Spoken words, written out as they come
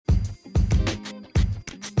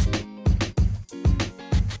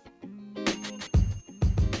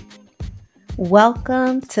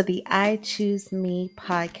Welcome to the I Choose Me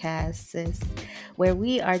podcast, sis, where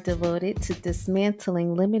we are devoted to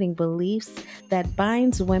dismantling limiting beliefs that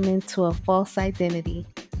binds women to a false identity.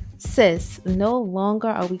 Sis, no longer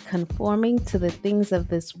are we conforming to the things of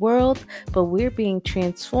this world, but we're being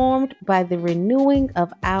transformed by the renewing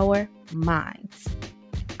of our minds.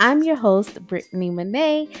 I'm your host, Brittany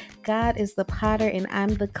Monet. God is the potter and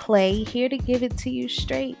I'm the clay, here to give it to you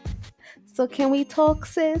straight. So can we talk,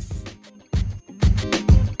 sis?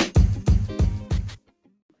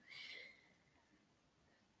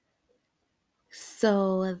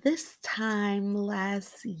 So, this time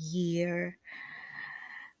last year,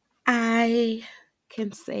 I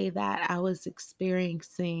can say that I was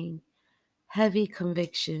experiencing heavy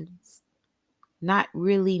convictions, not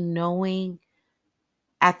really knowing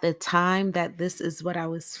at the time that this is what I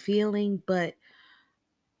was feeling, but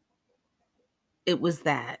it was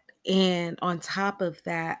that. And on top of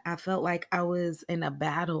that, I felt like I was in a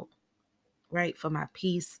battle, right, for my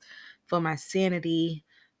peace, for my sanity,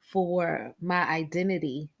 for my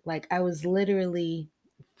identity. Like I was literally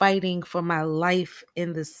fighting for my life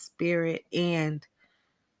in the spirit, and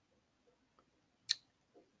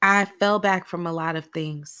I fell back from a lot of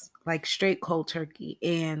things, like straight cold turkey.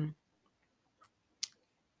 And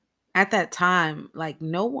at that time, like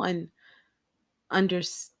no one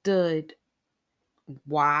understood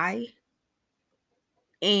why.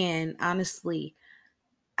 And honestly,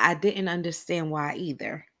 I didn't understand why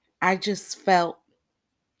either. I just felt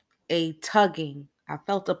a tugging, I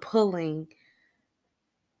felt a pulling,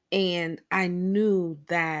 and I knew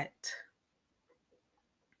that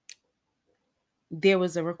there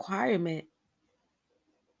was a requirement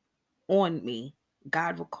on me.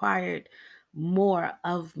 God required more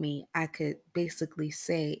of me, I could basically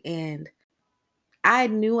say. And I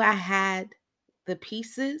knew I had the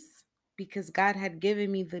pieces because God had given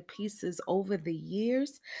me the pieces over the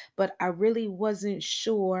years, but I really wasn't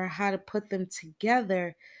sure how to put them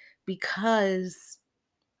together because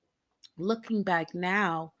looking back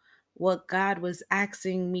now, what God was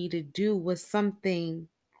asking me to do was something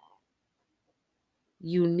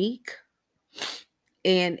unique,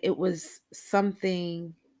 and it was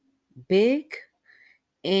something big,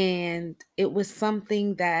 and it was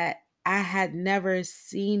something that I had never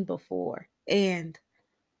seen before. And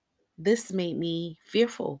this made me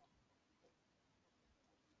fearful.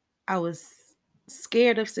 I was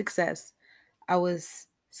scared of success. I was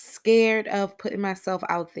scared of putting myself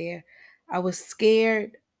out there. I was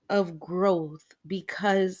scared of growth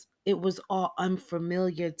because it was all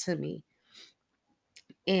unfamiliar to me.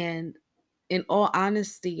 And in all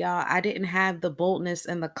honesty, y'all, I didn't have the boldness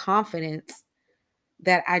and the confidence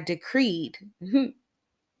that I decreed.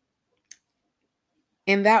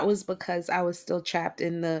 And that was because I was still trapped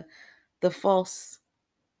in the false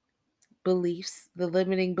beliefs, the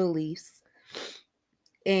limiting beliefs.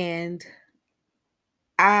 And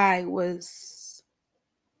I was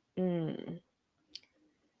mm,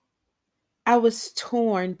 I was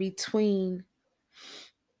torn between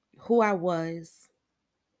who I was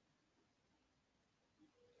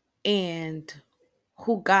and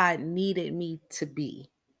who God needed me to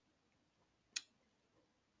be.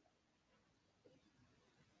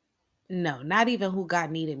 No, not even who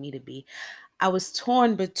God needed me to be. I was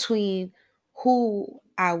torn between who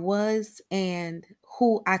I was and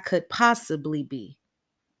who I could possibly be.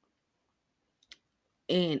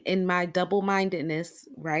 And in my double-mindedness,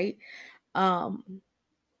 right? Um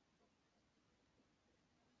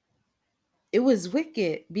it was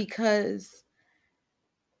wicked because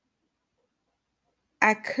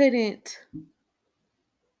I couldn't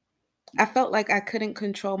I felt like I couldn't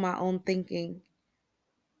control my own thinking,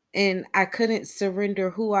 and I couldn't surrender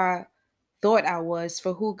who I thought I was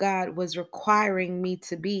for who God was requiring me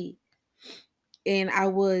to be. And I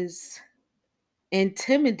was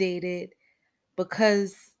intimidated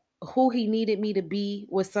because who he needed me to be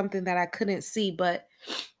was something that I couldn't see. But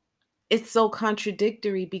it's so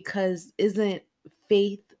contradictory because isn't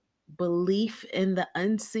faith belief in the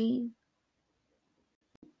unseen?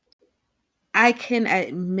 I can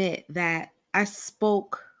admit that I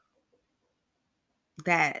spoke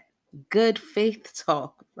that good faith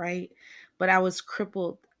talk, right? But I was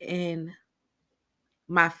crippled in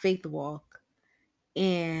my faith walk.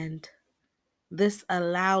 And this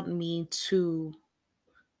allowed me to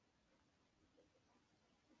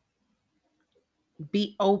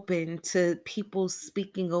be open to people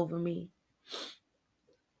speaking over me.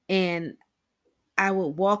 And I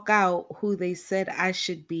would walk out who they said I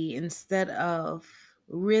should be instead of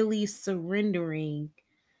really surrendering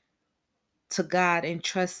to God and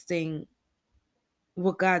trusting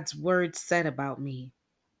what God's word said about me.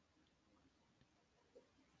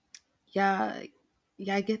 Y'all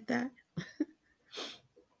get that?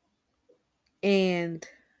 And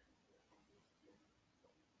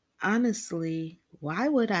honestly, why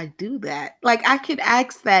would I do that? Like, I could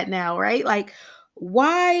ask that now, right? Like,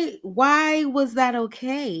 why was that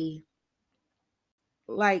okay?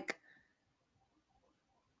 Like,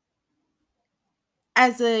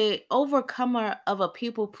 as a overcomer of a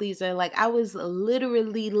people pleaser, like I was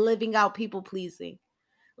literally living out people pleasing.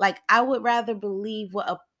 Like, I would rather believe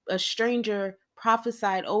what a stranger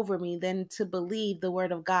prophesied over me than to believe the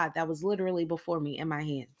word of God that was literally before me in my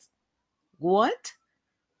hands. What?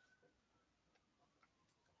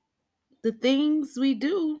 The things we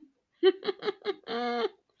do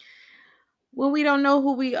when we don't know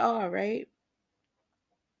who we are, right?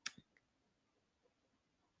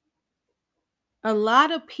 A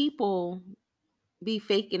lot of people be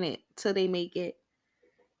faking it till they make it,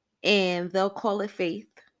 and they'll call it faith.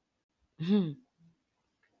 Hmm.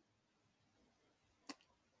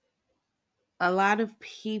 A lot of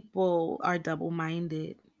people are double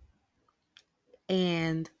minded.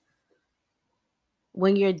 And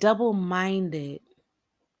when you're double minded,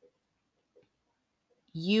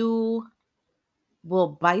 you will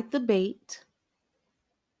bite the bait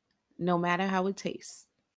no matter how it tastes.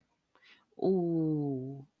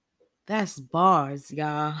 Ooh, that's bars,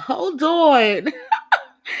 y'all. Hold on.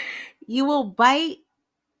 You will bite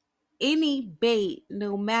any bait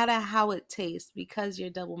no matter how it tastes because you're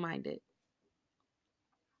double minded.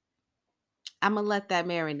 I'm gonna let that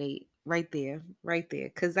marinate right there,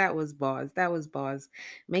 because that was bars. That was bars.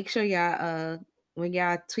 Make sure y'all when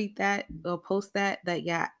y'all tweet that or post that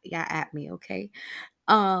y'all at me, okay?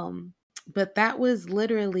 But that was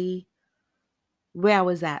literally where I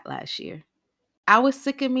was at last year. I was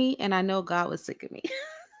sick of me, and I know God was sick of me.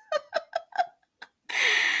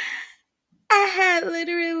 I had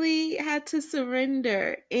literally had to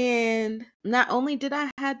surrender. And not only did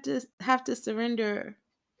I had to have to surrender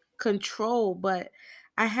control, but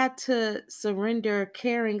I had to surrender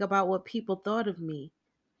caring about what people thought of me.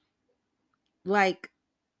 Like,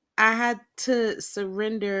 I had to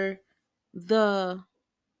surrender the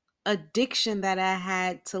addiction that I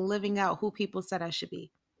had to living out who people said I should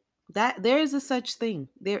be. That there is a such thing.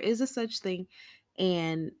 There is a such thing.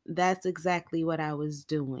 And that's exactly what I was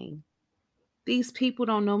doing. These people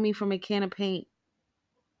don't know me from a can of paint.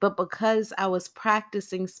 But because I was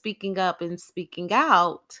practicing speaking up and speaking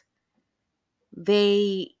out,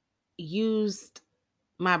 they used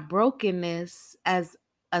my brokenness as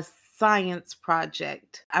a science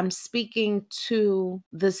project. I'm speaking to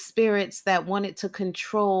the spirits that wanted to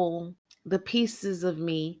control the pieces of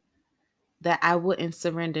me that I wouldn't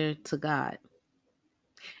surrender to God.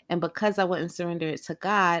 And because I wouldn't surrender it to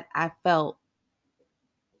God, I felt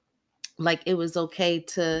like it was okay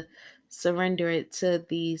to surrender it to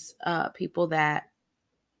these people that,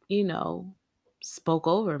 you know, spoke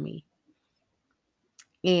over me.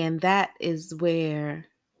 And that is where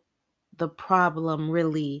the problem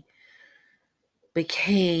really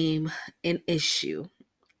became an issue.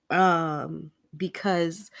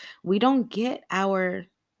 Because we don't get our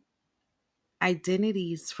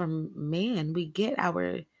identities from man, we get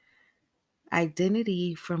our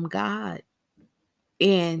identity from God.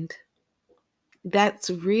 And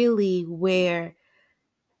that's really where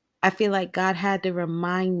I feel like God had to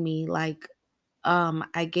remind me, like,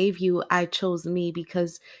 I chose me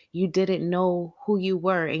because you didn't know who you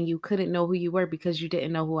were, and you couldn't know who you were because you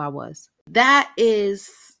didn't know who I was. That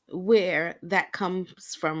is where that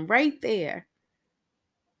comes from, right there.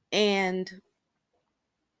 And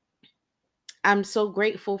I'm so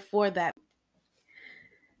grateful for that.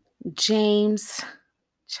 James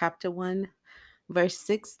chapter 1, verse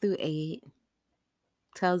 6 through 8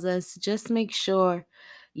 tells us, just make sure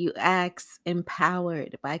you act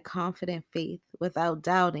empowered by confident faith without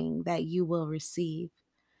doubting that you will receive.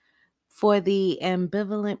 For the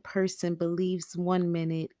ambivalent person believes one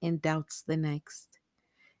minute and doubts the next.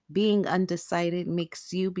 Being undecided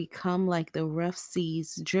makes you become like the rough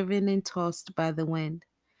seas driven and tossed by the wind.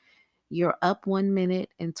 You're up one minute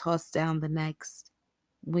and tossed down the next.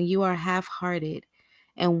 When you are half hearted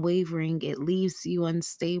and wavering, it leaves you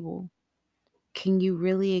unstable. Can you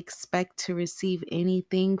really expect to receive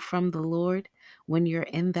anything from the Lord when you're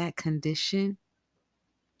in that condition?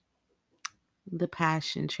 The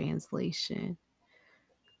Passion Translation.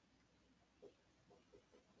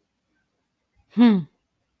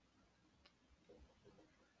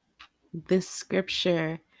 This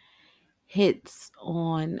scripture hits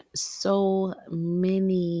on so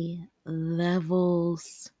many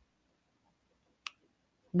levels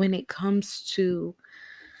when it comes to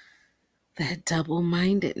that double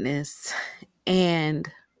mindedness. And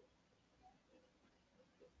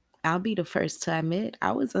I'll be the first to admit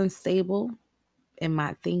I was unstable in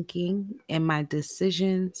my thinking, in my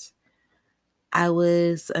decisions. I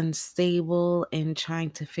was unstable in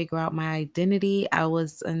trying to figure out my identity. I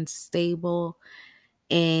was unstable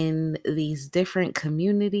in these different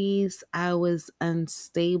communities. I was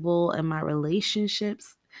unstable in my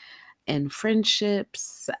relationships and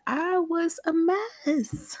friendships. I was a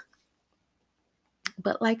mess.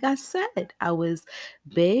 But like I said, I was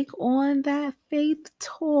big on that faith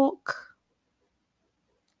talk,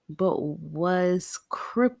 but was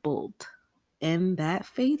crippled in that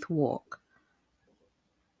faith walk.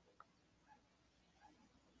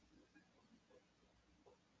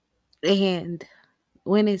 And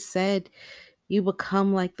when it said you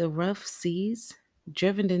become like the rough seas,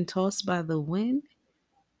 driven and tossed by the wind,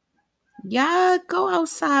 y'all go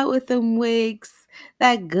outside with them wigs.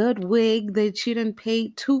 That good wig that you done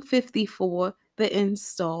paid $250 for the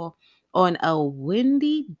install on a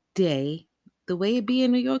windy day, the way it be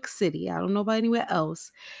in New York City. I don't know about anywhere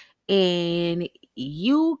else. And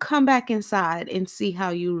you come back inside and see how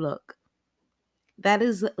you look. That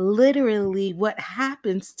is literally what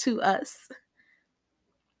happens to us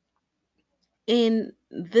in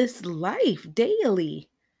this life daily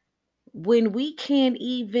when we can't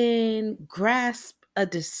even grasp a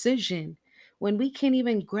decision, when we can't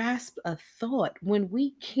even grasp a thought, when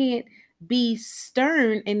we can't be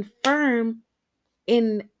stern and firm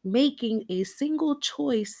in making a single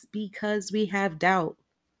choice because we have doubt.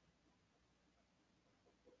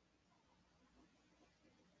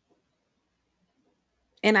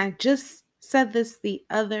 And I just said this the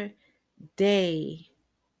other day.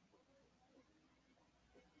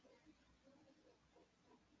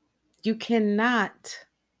 You cannot,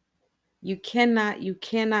 you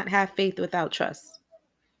cannot have faith without trust.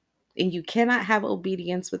 And you cannot have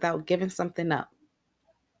obedience without giving something up.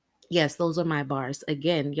 Yes, those are my bars.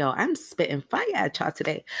 Again, yo, I'm spitting fire at y'all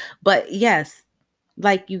today. But yes,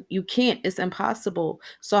 like you can't, it's impossible.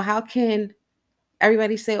 So how can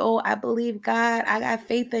everybody say, "Oh, I believe God, I got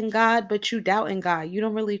faith in God," but you doubt in God? You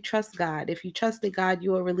don't really trust God. If you trusted God,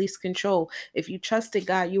 you will release control. If you trusted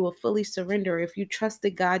God, you will fully surrender. If you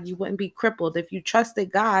trusted God, you wouldn't be crippled. If you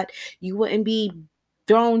trusted God, you wouldn't be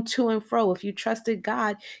thrown to and fro. If you trusted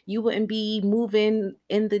God, you wouldn't be moving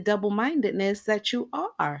in the double-mindedness that you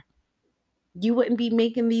are. You wouldn't be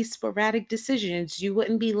making these sporadic decisions. You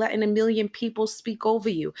wouldn't be letting a million people speak over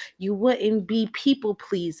you. You wouldn't be people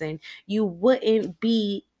pleasing. You wouldn't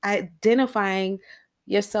be identifying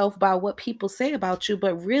yourself by what people say about you,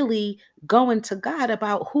 but really going to God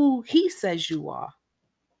about who He says you are.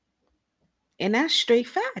 And that's straight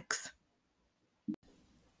facts.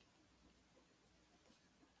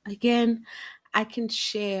 Again, I can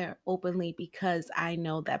share openly because I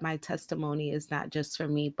know that my testimony is not just for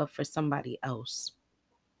me, but for somebody else.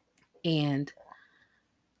 And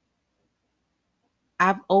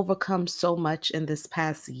I've overcome so much in this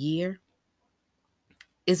past year.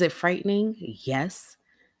 Is it frightening? Yes.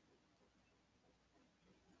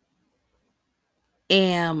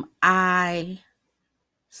 Am I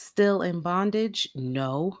still in bondage?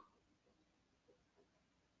 No.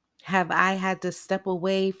 Have I had to step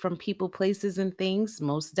away from people, places, and things?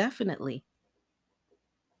 Most definitely.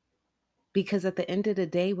 Because at the end of the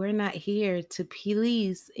day, we're not here to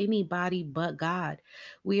please anybody but God.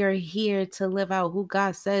 We are here to live out who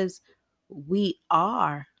God says we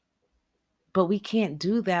are. But we can't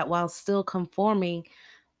do that while still conforming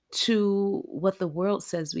to what the world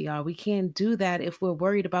says we are. We can't do that if we're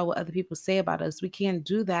worried about what other people say about us. We can't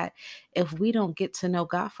do that if we don't get to know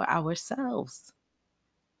God for ourselves.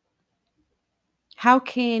 How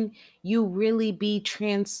can you really be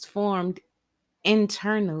transformed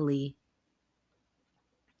internally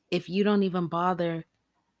if you don't even bother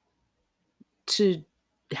to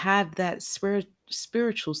have that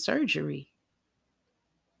spiritual surgery?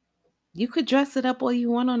 You could dress it up all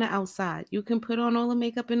you want on the outside. You can put on all the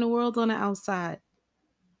makeup in the world on the outside.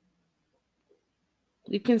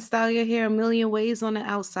 You can style your hair a million ways on the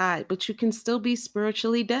outside, but you can still be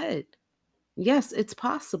spiritually dead. Yes, it's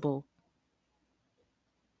possible.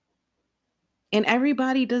 And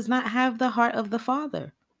everybody does not have the heart of the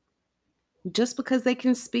Father. Just because they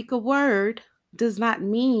can speak a word does not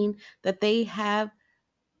mean that they have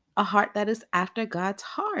a heart that is after God's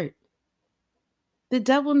heart. The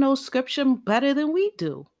devil knows scripture better than we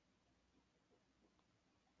do.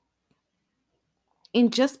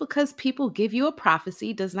 And just because people give you a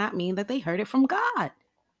prophecy does not mean that they heard it from God.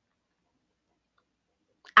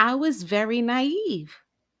 I was very naive.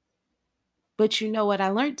 But you know what I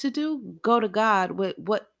learned to do? Go to God with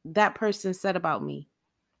what that person said about me.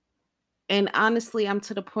 And honestly, I'm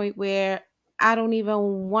to the point where I don't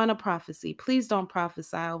even want a prophecy. Please don't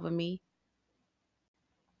prophesy over me.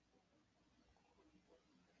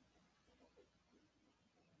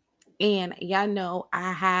 And y'all know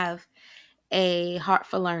I have a heart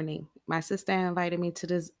for learning. My sister invited me to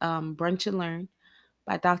this Brunch and Learn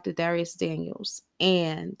by Dr. Darius Daniels.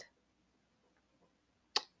 And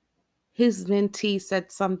his mentee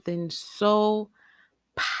said something so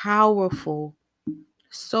powerful,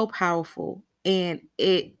 so powerful. And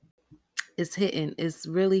it is hitting. It's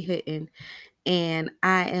really hitting. And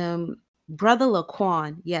I am Brother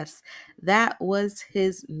Laquan. Yes, that was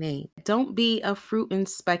his name. Don't be a fruit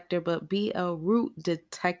inspector, but be a root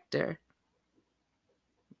detector,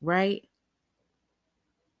 right?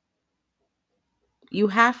 You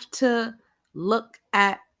have to look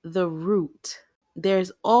at the root.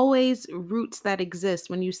 There's always roots that exist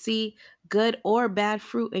when you see good or bad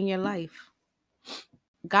fruit in your life.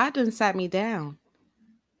 God done sat me down.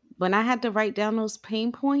 When I had to write down those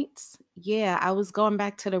pain points, yeah, I was going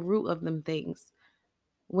back to the root of them things.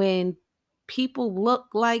 When people look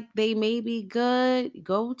like they may be good,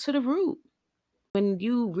 go to the root. When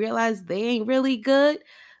you realize they ain't really good,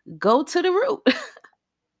 go to the root.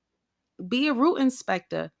 Be a root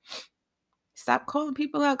inspector. Stop calling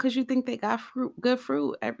people out because you think they got good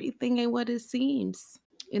fruit. Everything ain't what it seems.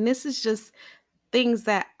 And this is just things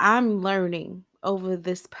that I'm learning over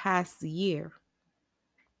this past year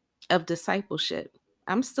of discipleship.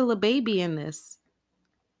 I'm still a baby in this.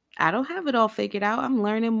 I don't have it all figured out. I'm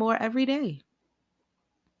learning more every day.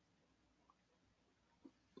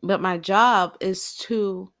 But my job is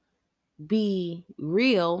to be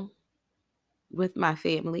real with my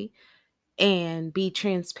family and be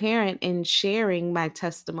transparent in sharing my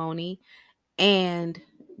testimony and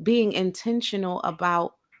being intentional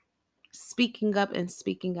about speaking up and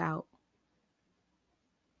speaking out.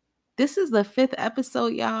 This is the 5th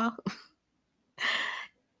episode, y'all.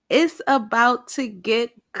 It's about to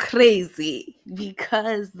get crazy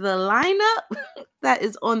because the lineup that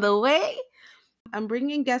is on the way, I'm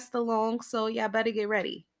bringing guests along, so y'all better get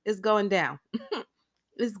ready. It's going down.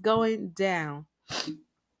 It's going down.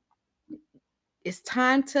 It's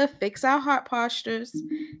time to fix our heart postures.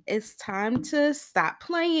 It's time to stop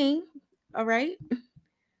playing. All right?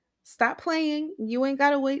 Stop playing. You ain't got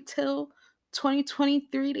to wait till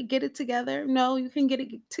 2023 to get it together. No, you can get it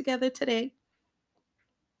together today.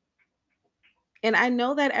 And I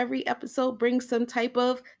know that every episode brings some type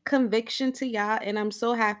of conviction to y'all. And I'm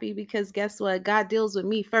so happy because guess what? God deals with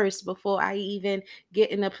me first before I even get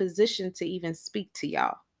in a position to even speak to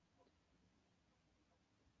y'all.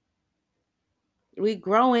 We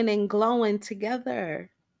growing and glowing together.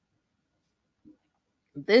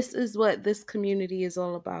 This is what this community is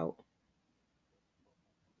all about.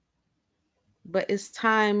 But it's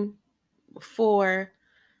time for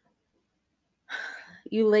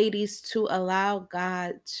you ladies to allow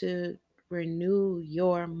God to renew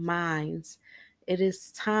your minds. It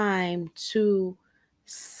is time to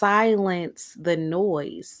silence the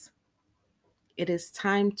noise. It is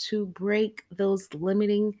time to break those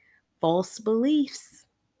limiting false beliefs.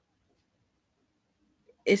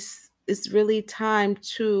 It's really time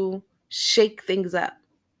to shake things up.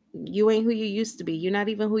 You ain't who you used to be. You're not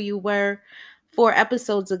even who you were 4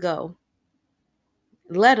 episodes ago,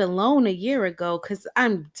 let alone a year ago, because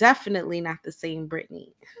I'm definitely not the same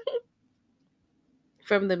Brittany.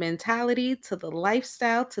 From the mentality to the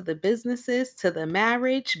lifestyle to the businesses to the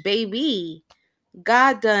marriage, baby,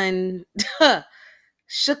 God done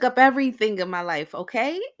shook up everything in my life,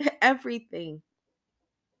 okay? Everything.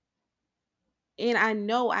 And I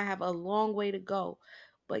know I have a long way to go.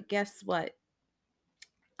 But guess what?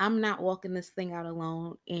 I'm not walking this thing out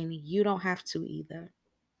alone, and you don't have to either.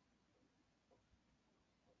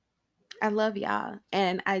 I love y'all.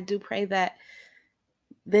 And I do pray that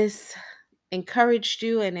this encouraged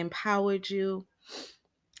you and empowered you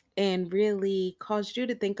and really caused you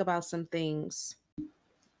to think about some things.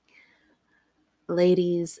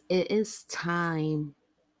 Ladies, it is time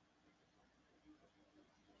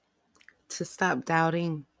to stop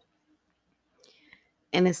doubting,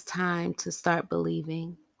 and it's time to start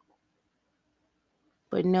believing.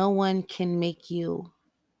 But no one can make you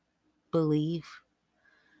believe.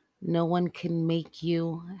 No one can make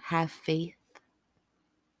you have faith.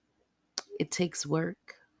 It takes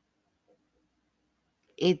work.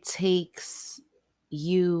 It takes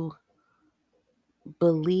you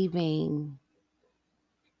believing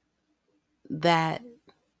that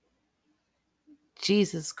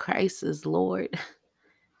Jesus Christ is Lord.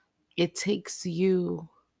 It takes you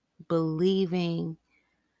believing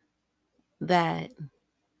that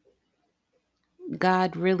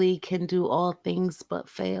God really can do all things but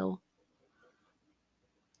fail.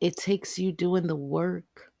 It takes you doing the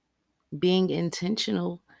work, being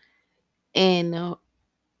intentional, and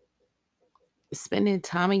spending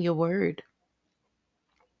time in your word.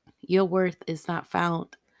 Your worth is not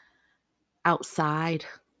found outside.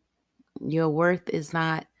 Your worth is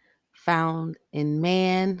not found in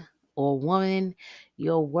man or woman.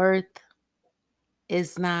 Your worth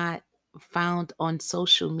is not found on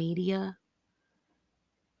social media.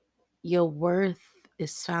 Your worth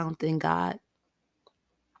is found in God.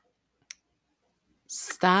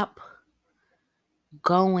 Stop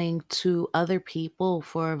going to other people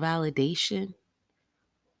for validation.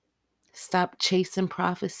 Stop chasing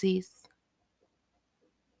prophecies.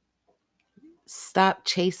 Stop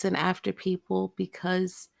chasing after people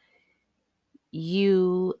because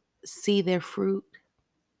you see their fruit.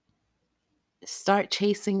 Start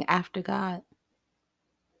chasing after God.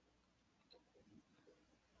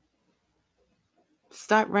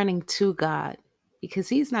 Start running to God because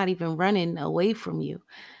He's not even running away from you.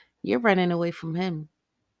 You're running away from Him.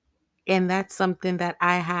 And that's something that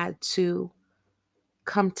I had to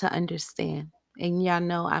come to understand. And y'all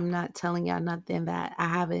know I'm not telling y'all nothing that I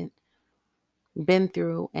haven't been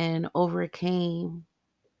through and overcame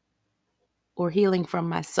or healing from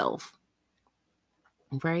myself,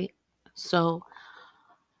 right? So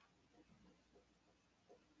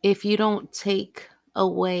if you don't take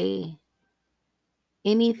away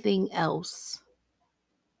anything else,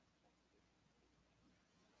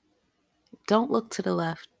 don't look to the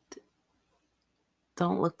left,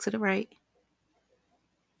 don't look to the right,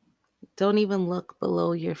 don't even look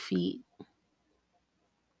below your feet.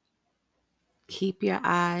 Keep your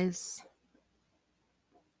eyes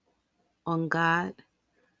on God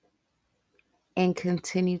and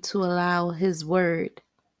continue to allow His word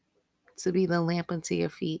to be the lamp unto your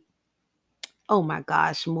feet. Oh my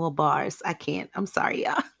gosh, more bars. I can't. I'm sorry,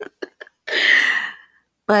 y'all.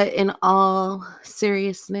 But in all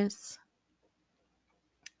seriousness,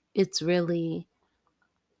 it's really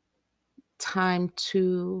time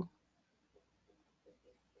to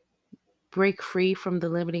break free from the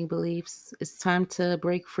limiting beliefs. It's time to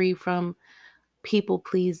break free from people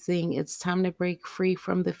pleasing. It's time to break free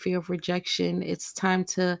from the fear of rejection. It's time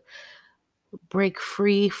to break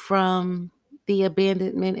free from the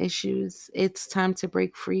abandonment issues. It's time to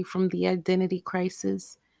break free from the identity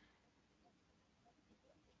crisis.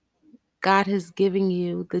 God has given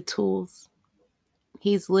you the tools.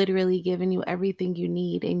 He's literally given you everything you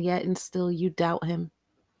need, and yet and still you doubt Him.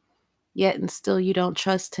 Yet and still you don't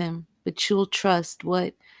trust Him, but you'll trust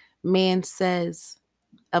what man says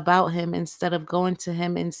about Him instead of going to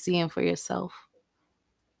Him and seeing for yourself.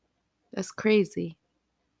 That's crazy.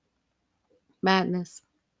 Madness.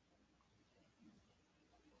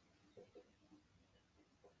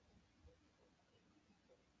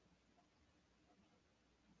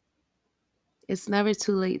 It's never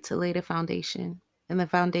too late to lay the foundation, and the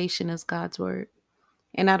foundation is God's word.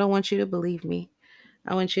 And I don't want you to believe me.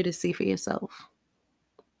 I want you to see for yourself.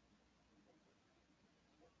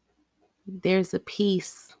 There's a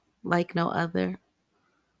peace like no other.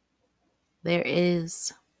 There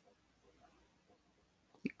is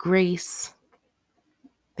grace.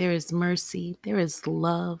 There is mercy. There is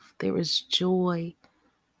love. There is joy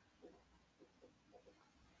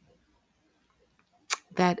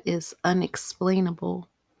that is unexplainable.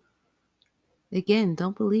 Again,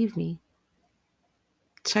 don't believe me.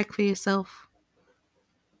 Check for yourself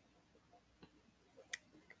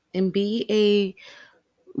and be a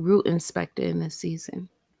root inspector in this season.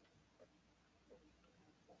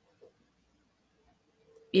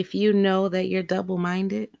 If you know that you're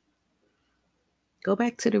double-minded, go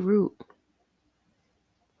back to the root.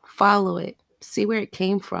 Follow it. See where it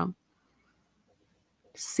came from.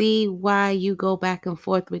 See why you go back and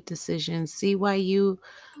forth with decisions. See why you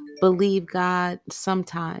believe God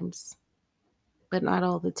sometimes, but not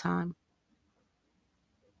all the time.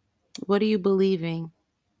 What are you believing?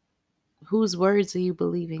 Whose words are you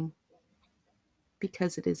believing?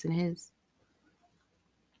 Because it isn't His.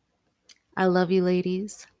 I love you,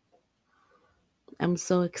 ladies. I'm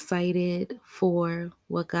so excited for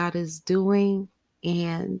what God is doing,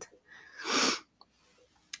 and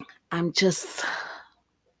I'm just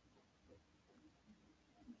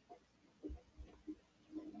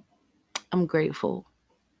I'm grateful.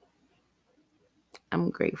 I'm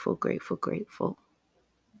grateful, grateful, grateful.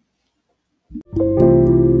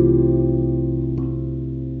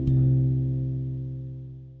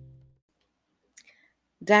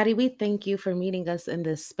 Daddy, we thank you for meeting us in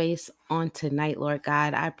this space on tonight, Lord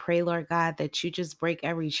God. I pray, Lord God, that you just break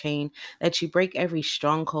every chain, that you break every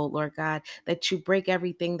stronghold, Lord God, that you break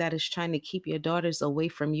everything that is trying to keep your daughters away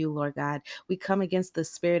from you, Lord God. We come against the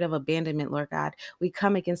spirit of abandonment, Lord God. We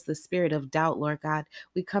come against the spirit of doubt, Lord God.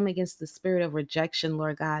 We come against the spirit of rejection,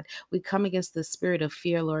 Lord God. We come against the spirit of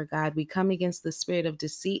fear, Lord God. We come against the spirit of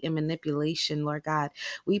deceit and manipulation, Lord God.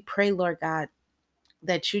 We pray, Lord God,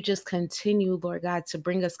 that you just continue, Lord God, to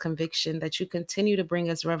bring us conviction, that you continue to bring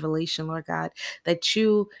us revelation, Lord God, that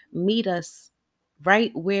you meet us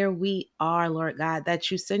right where we are, Lord God,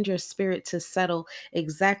 that you send your spirit to settle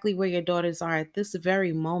exactly where your daughters are at this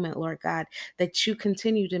very moment, Lord God, that you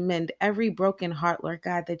continue to mend every broken heart, Lord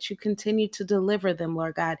God, that you continue to deliver them,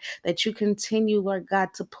 Lord God, that you continue, Lord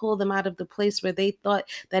God, to pull them out of the place where they thought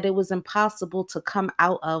that it was impossible to come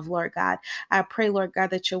out of, Lord God. I pray, Lord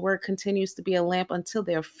God, that your word continues to be a lamp until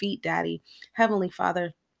their feet, Daddy. Heavenly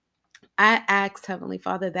Father, I ask, Heavenly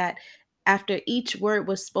Father, that after each word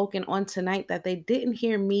was spoken on tonight, that they didn't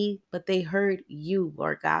hear me, but they heard you,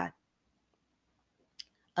 Lord God.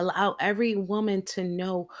 Allow every woman to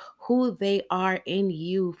know who they are in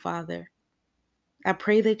you, Father. I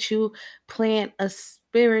pray that you plant a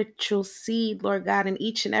spiritual seed, Lord God, in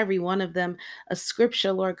each and every one of them, a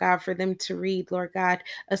scripture, Lord God, for them to read, Lord God,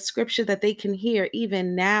 a scripture that they can hear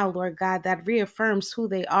even now, Lord God, that reaffirms who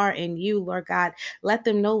they are in you, Lord God. Let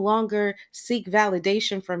them no longer seek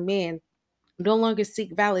validation from men, no longer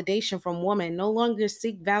seek validation from women, no longer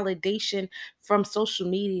seek validation from social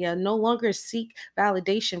media, no longer seek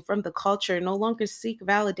validation from the culture, no longer seek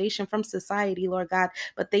validation from society, Lord God,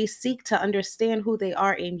 but they seek to understand who they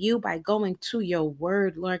are in you by going to your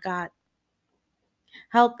word, Lord God.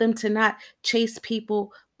 Help them to not chase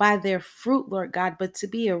people by their fruit, Lord God, but to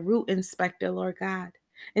be a root inspector, Lord God,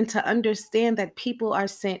 and to understand that people are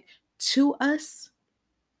sent to us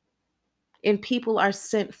and people are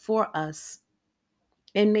sent for us.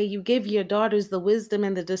 And may you give your daughters the wisdom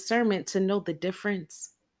and the discernment to know the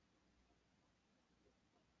difference.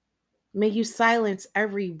 May you silence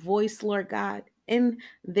every voice, Lord God, in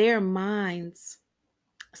their minds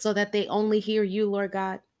so that they only hear you, Lord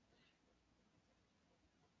God.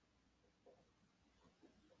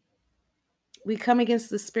 We come against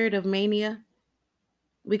the spirit of mania.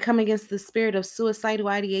 We come against the spirit of suicidal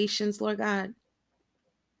ideations, Lord God.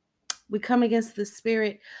 We come against the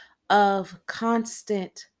spirit of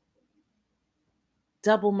constant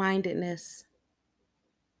double mindedness,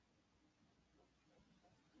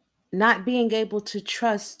 not being able to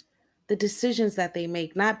trust the decisions that they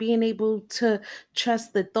make, not being able to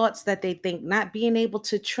trust the thoughts that they think, not being able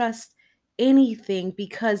to trust anything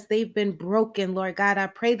because they've been broken, Lord God. I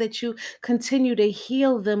pray that you continue to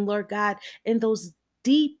heal them, Lord God, in those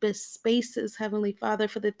deepest spaces, Heavenly Father,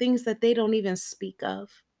 for the things that they don't even speak of.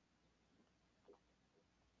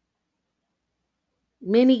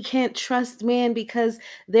 Many can't trust man because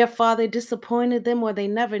their father disappointed them or they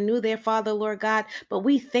never knew their father, Lord God. But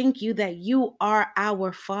we thank you that you are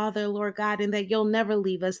our Father, Lord God, and that you'll never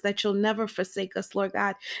leave us, that you'll never forsake us, Lord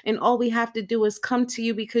God. And all we have to do is come to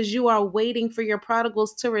you because you are waiting for your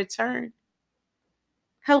prodigals to return.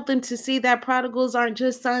 Help them to see that prodigals aren't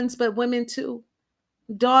just sons, but women too,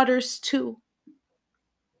 daughters too.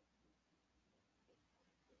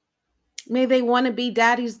 May they want to be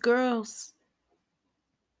daddy's girls.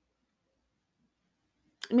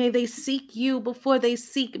 May they seek you before they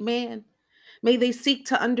seek man. May they seek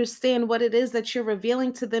to understand what it is that you're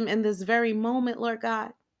revealing to them in this very moment, Lord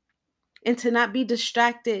God, and to not be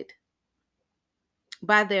distracted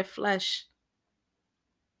by their flesh.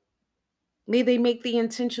 May they make the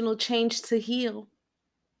intentional change to heal.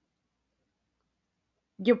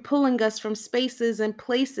 You're pulling us from spaces and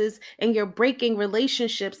places, and you're breaking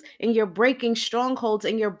relationships, and you're breaking strongholds,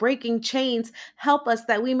 and you're breaking chains. Help us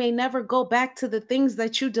that we may never go back to the things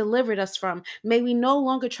that you delivered us from. May we no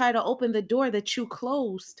longer try to open the door that you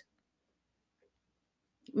closed.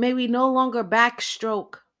 May we no longer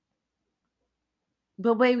backstroke,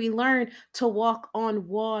 but may we learn to walk on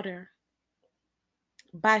water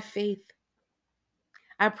by faith.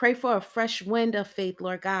 I pray for a fresh wind of faith,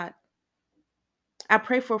 Lord God. I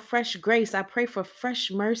pray for fresh grace. I pray for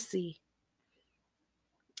fresh mercy.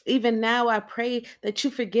 Even now, I pray that you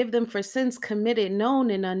forgive them for sins committed, known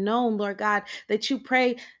and unknown, Lord God, I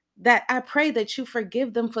pray that you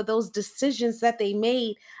forgive them for those decisions that they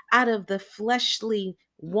made out of the fleshly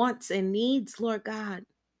wants and needs, Lord God.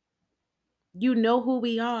 You know who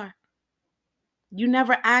we are. You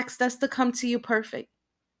never asked us to come to you perfect.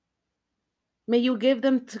 May you give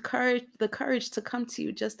them the courage to come to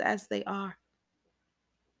you just as they are.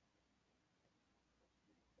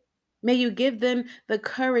 May you give them the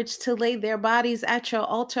courage to lay their bodies at your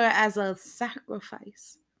altar as a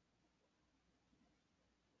sacrifice.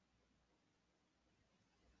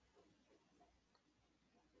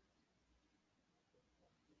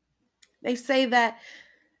 They say that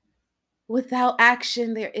without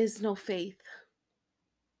action, there is no faith.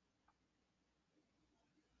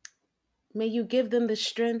 May you give them the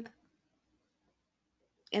strength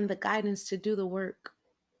and the guidance to do the work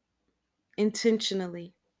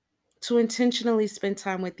intentionally, to intentionally spend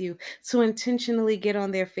time with you, to intentionally get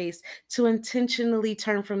on their face, to intentionally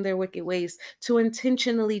turn from their wicked ways, to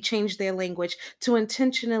intentionally change their language, to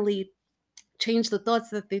intentionally change the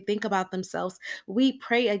thoughts that they think about themselves. We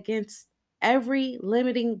pray against every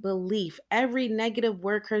limiting belief, every negative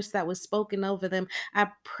word curse that was spoken over them. I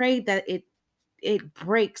pray that it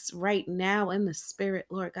breaks right now in the spirit,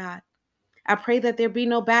 Lord God. I pray that there be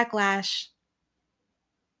no backlash.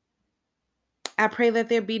 I pray that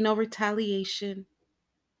there be no retaliation.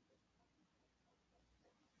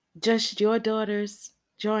 Just your daughters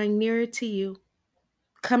drawing nearer to you,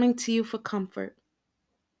 coming to you for comfort.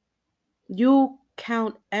 You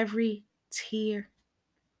count every tear.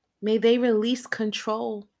 May they release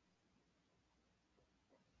control.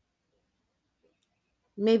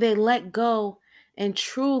 May they let go and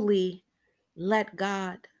truly let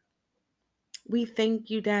God. We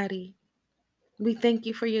thank you, Daddy. We thank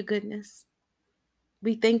you for your goodness.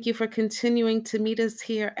 We thank you for continuing to meet us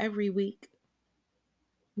here every week,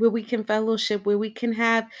 where we can fellowship, where we can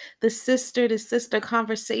have the sister to sister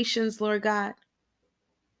conversations, Lord God,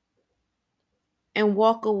 and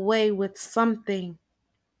walk away with something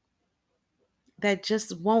that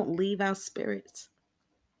just won't leave our spirits.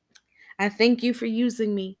 I thank you for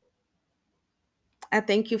using me. I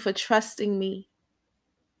thank you for trusting me.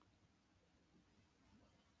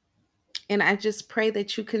 And I just pray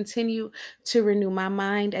that you continue to renew my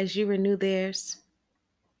mind as you renew theirs.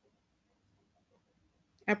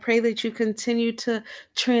 I pray that you continue to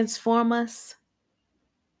transform us,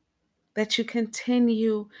 that you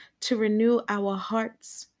continue to renew our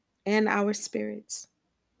hearts and our spirits.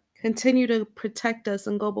 Continue to protect us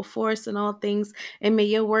and go before us in all things. And may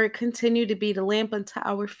your word continue to be the lamp unto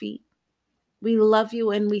our feet. We love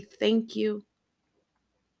you and we thank you.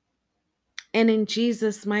 And in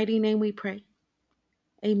Jesus' mighty name we pray.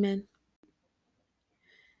 Amen.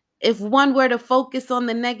 If one were to focus on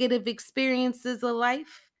the negative experiences of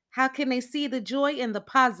life, how can they see the joy and the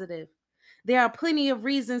positive? There are plenty of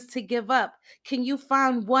reasons to give up. Can you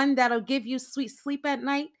find one that'll give you sweet sleep at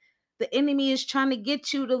night? The enemy is trying to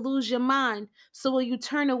get you to lose your mind. So will you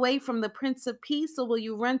turn away from the Prince of Peace, or will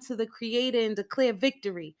you run to the Creator and declare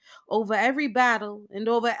victory over every battle and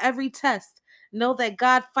over every test? Know that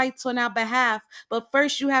God fights on our behalf, but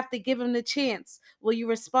first you have to give him the chance. Will you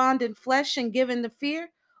respond in flesh and give in the fear?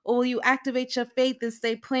 Or will you activate your faith and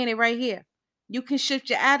stay planted right here? You can shift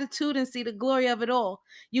your attitude and see the glory of it all.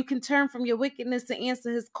 You can turn from your wickedness and answer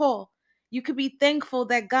his call. You can be thankful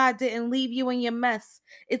that God didn't leave you in your mess.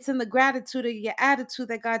 It's in the gratitude of your attitude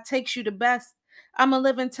that God takes you the best. I'm a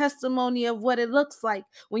living testimony of what it looks like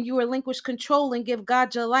when you relinquish control and give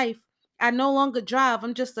God your life. I no longer drive,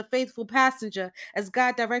 I'm just a faithful passenger. As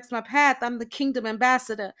God directs my path, I'm the kingdom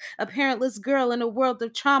ambassador, a parentless girl in a world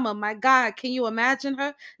of trauma. My God, can you imagine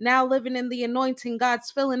her? Now living in the anointing,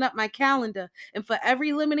 God's filling up my calendar. And for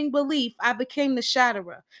every limiting belief, I became the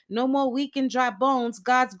shatterer. No more weak and dry bones,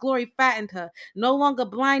 God's glory fattened her. No longer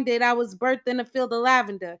blinded, I was birthed in a field of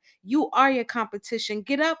lavender. You are your competition.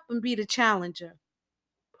 Get up and be the challenger.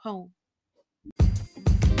 Poem.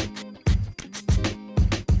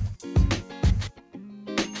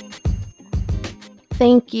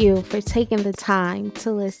 Thank you for taking the time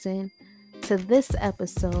to listen to this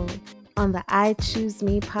episode on the I Choose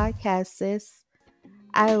Me podcast, sis.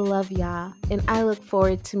 I love y'all, and I look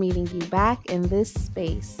forward to meeting you back in this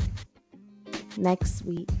space next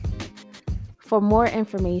week. For more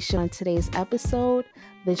information on today's episode,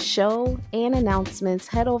 the show, and announcements,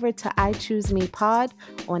 head over to I Choose Me Pod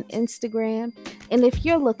on Instagram. And if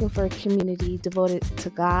you're looking for a community devoted to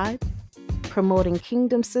God, promoting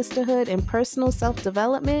kingdom sisterhood and personal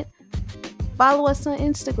self-development, follow us on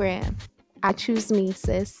Instagram. I Choose Me,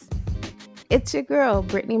 sis. It's your girl,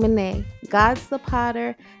 Brittany Monet. God's the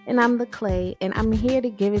potter, and I'm the clay, and I'm here to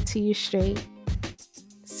give it to you straight.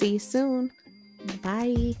 See you soon.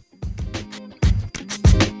 Bye.